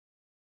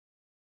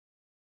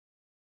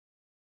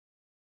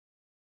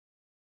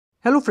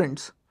Hello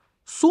friends,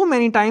 so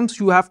many times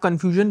you have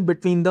confusion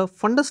between the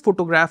fundus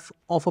photograph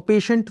of a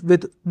patient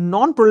with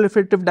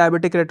non-proliferative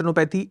diabetic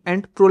retinopathy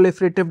and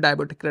proliferative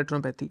diabetic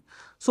retinopathy.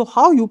 So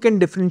how you can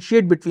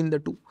differentiate between the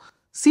two?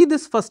 See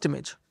this first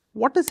image.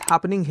 What is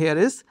happening here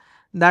is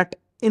that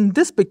in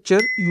this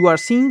picture you are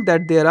seeing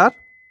that there are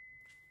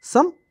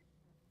some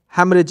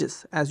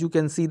hemorrhages. As you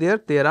can see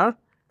there are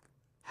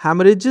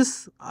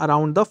hemorrhages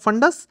around the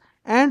fundus,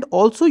 and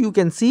also you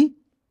can see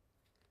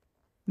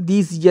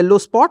these yellow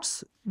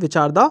spots which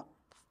are the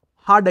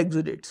hard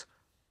exudates.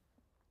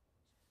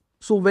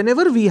 So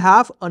whenever we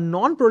have a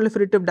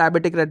non-proliferative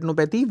diabetic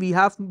retinopathy, we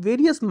have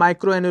various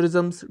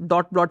microaneurysms,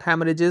 dot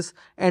hemorrhages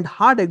and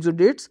hard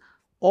exudates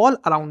all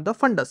around the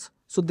fundus.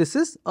 So this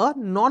is a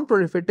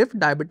non-proliferative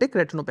diabetic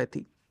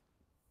retinopathy.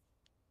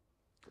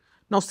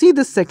 Now see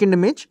this second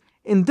image.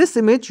 In this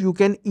image you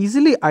can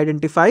easily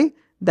identify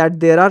that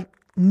there are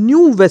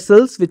new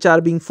vessels which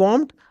are being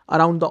formed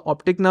around the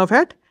optic nerve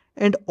head,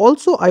 and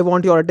also I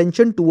want your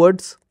attention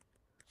towards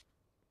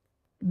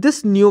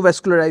this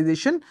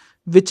neovascularization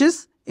which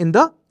is in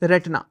the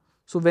retina.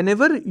 So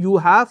whenever you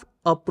have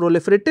a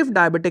proliferative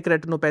diabetic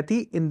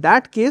retinopathy, in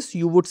that case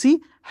you would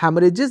see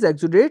hemorrhages,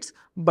 exudates,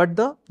 but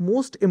the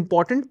most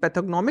important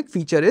pathognomic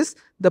feature is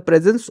the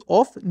presence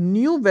of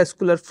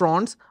neovascular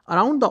fronts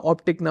around the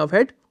optic nerve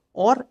head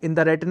or in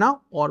the retina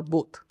or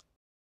both.